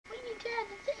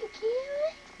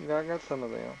Yeah, I got some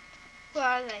of them. Where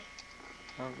are they?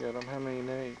 I'll get them. How many you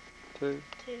need? Two?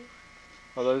 Two.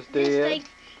 Are those This dead? thing,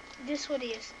 this one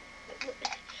is.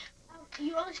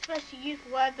 You only supposed to use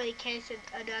one, but in case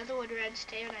another one runs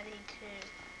down, I need two.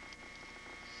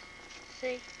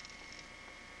 See?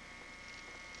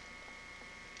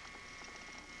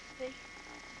 See?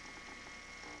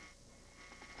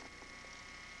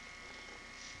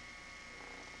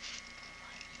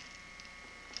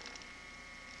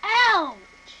 Ouch!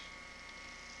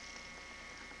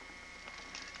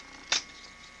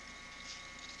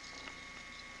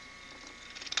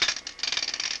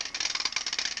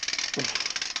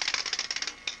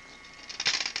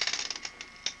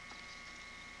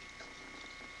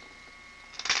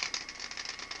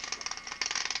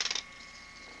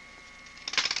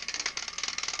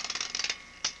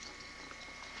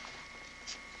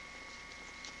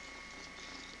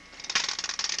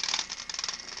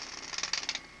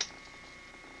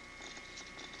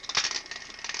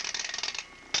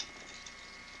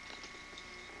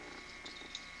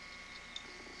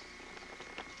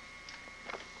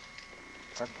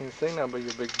 I can't see nothing but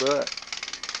your big butt.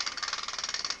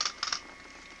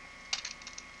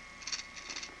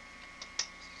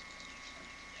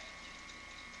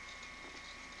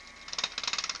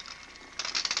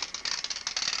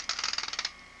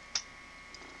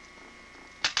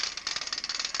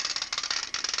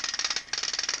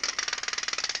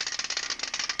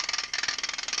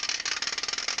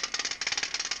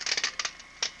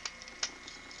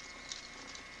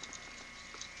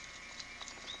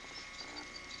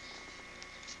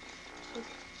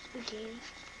 Okay.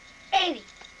 80.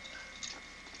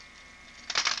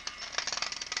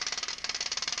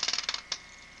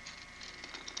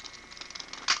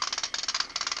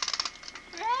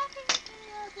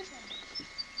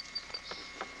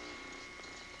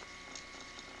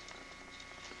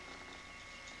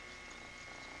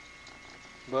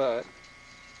 But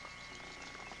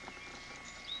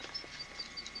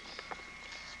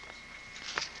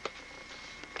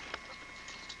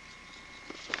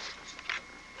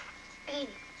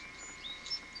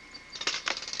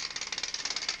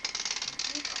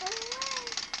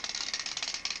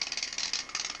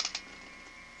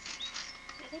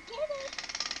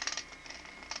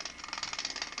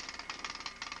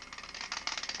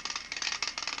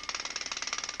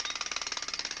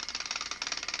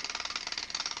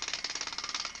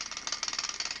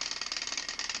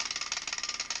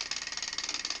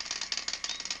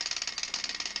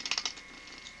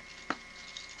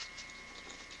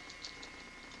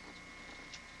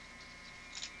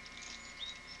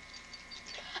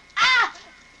Ah!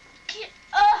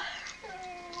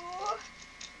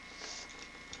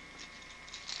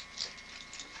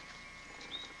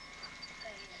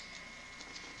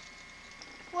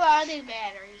 Where are these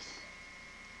batteries?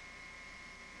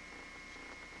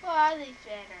 Where are these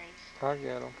batteries? I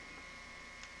get them.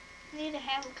 I need to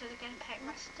have them because I gotta pack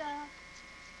my stuff.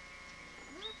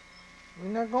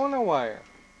 You're not going nowhere.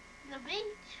 The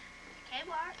beach.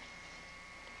 Kmart.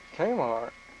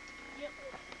 Kmart. Yep.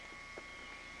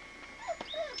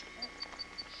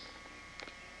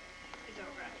 It's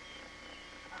alright.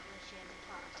 Unless you have the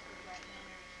parts for the right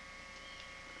battery.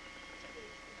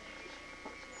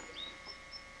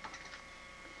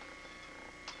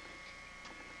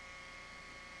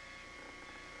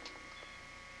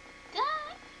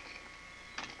 Duck!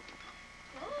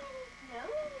 No.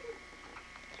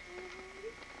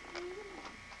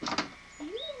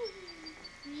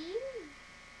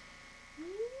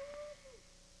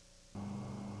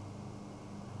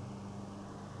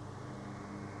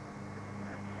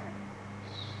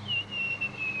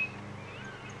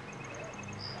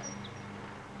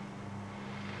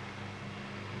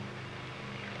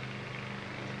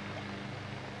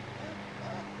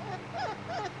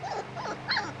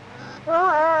 Ow,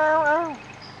 ow, ow.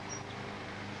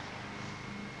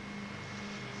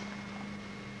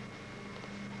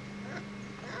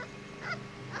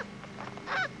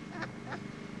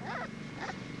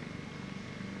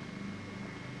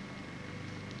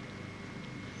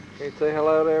 Can you say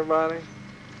hello to everybody?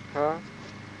 Huh?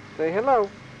 Say hello.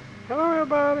 Hello,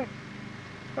 everybody.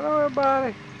 Hello,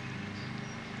 everybody.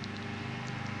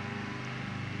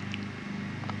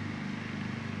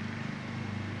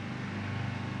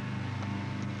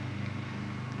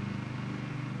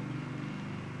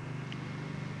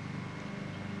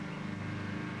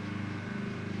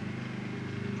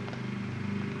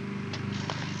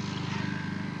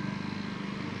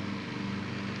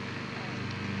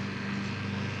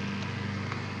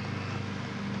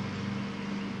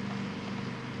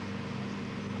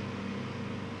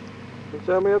 You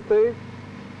tell me a thief?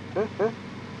 Huh? Huh?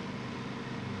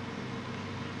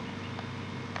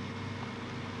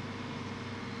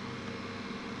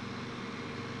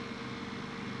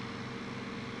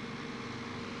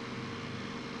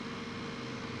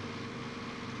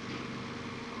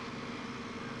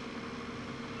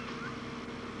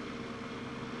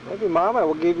 Maybe Mama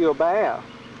will give you a bath.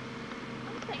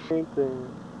 Okay.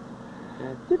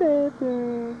 Get it.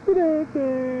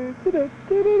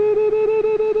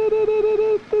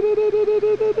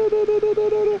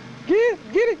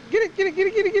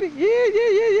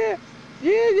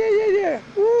 Yeah.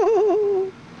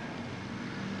 Woo.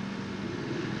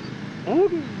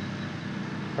 Oogie.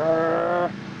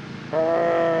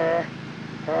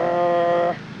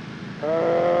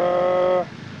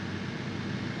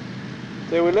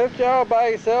 So we left y'all by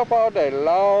yourself all day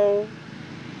long.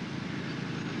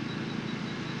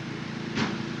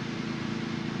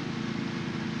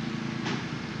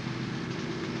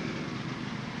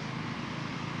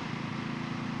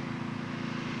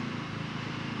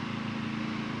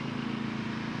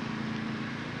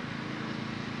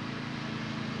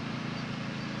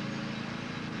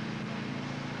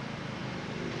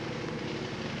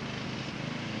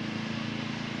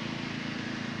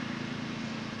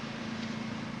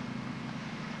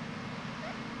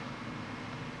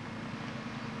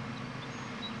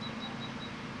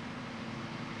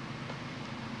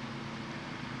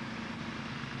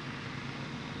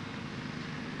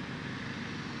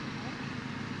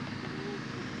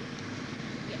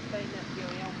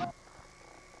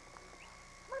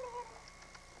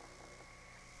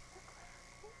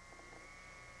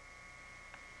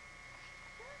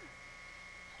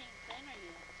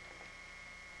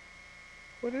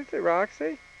 What is it,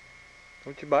 Roxy?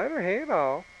 Don't you bite her head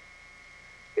off.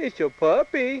 It's your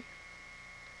puppy.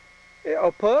 Yeah,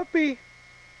 a puppy.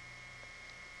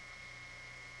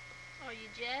 Are you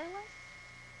jealous?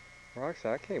 Roxy,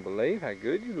 I can't believe how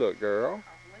good you look, girl.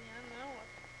 Probably, I know it.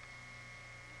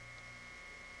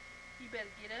 You better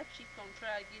get up. She's gonna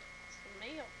try to get some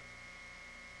milk.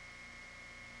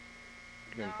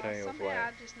 Them tails Somehow wag.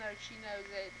 I just know she knows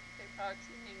that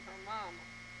Roxy needs her mama.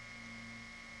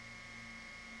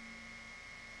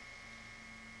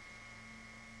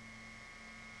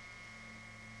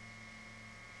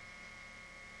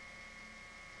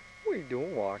 What are you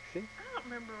doing, Roxy? I don't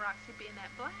remember Roxy being that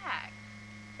black.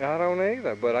 I don't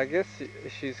either, but I guess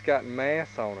she's got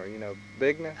mass on her, you know,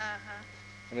 bigness,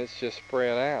 and it's just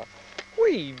spread out. What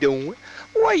are you doing?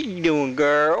 What are you doing,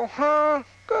 girl? Huh?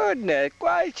 Goodness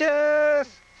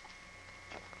gracious!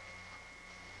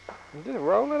 You're just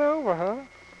rolling over, huh?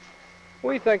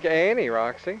 What do you think of Annie,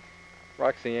 Roxy?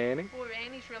 Roxy Annie? Boy,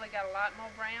 Annie's really got a lot more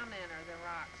brown in her than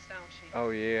Rox, don't she? Oh,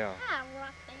 yeah. Hi,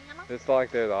 Roxanna. It's like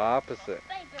they're the opposite.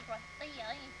 Baby Roxanna,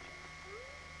 ain't you?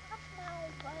 That's my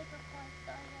old baby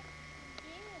Roxanna.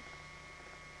 Yes.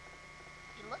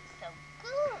 You look so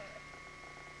good.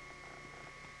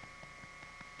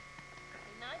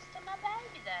 Be nice to my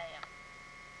baby there.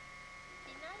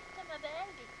 Be nice to my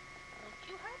baby. Don't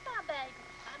you hurt my baby.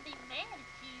 I'd be mad at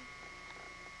you.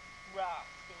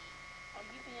 Roxy, are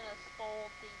you being a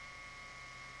spoilty?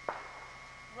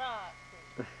 Roxy.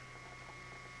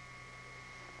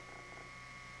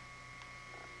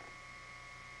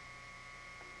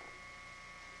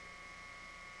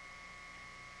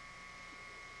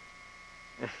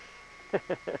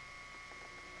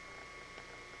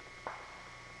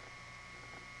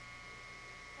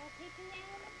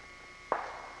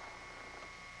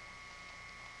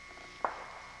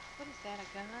 What is that, a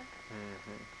gun?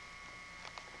 Mm-hmm.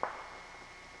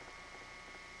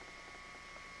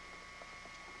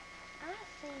 I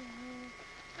see you.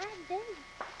 I do.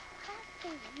 I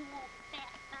see you want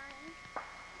that thing.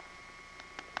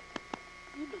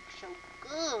 You look so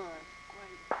good.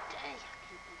 Great day. I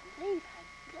can't believe how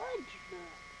good you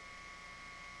look.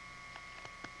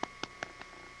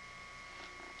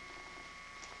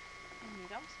 And you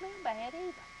don't smell bad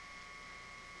either.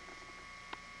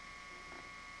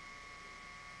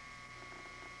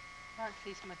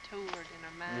 Roxy's matured in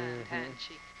her mind, hasn't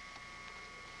she?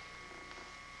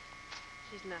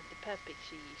 She's not the puppy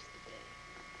she used to be.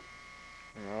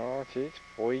 Oh, she's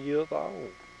 4 years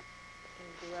old.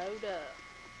 And growed up.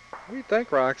 What do you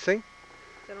think, Roxy?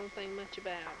 I don't think much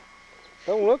about it.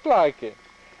 Don't look like it.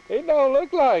 It don't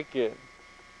look like it.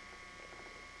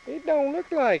 It don't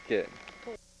look like it.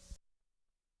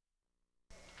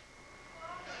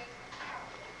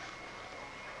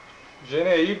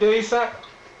 Jenny, are you decent?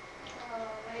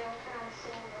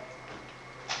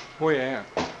 Where you at?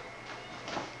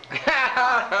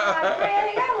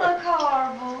 Granny, I look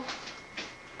horrible.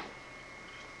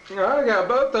 I got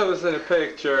both of us in a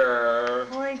picture.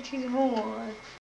 Well, ain't you one?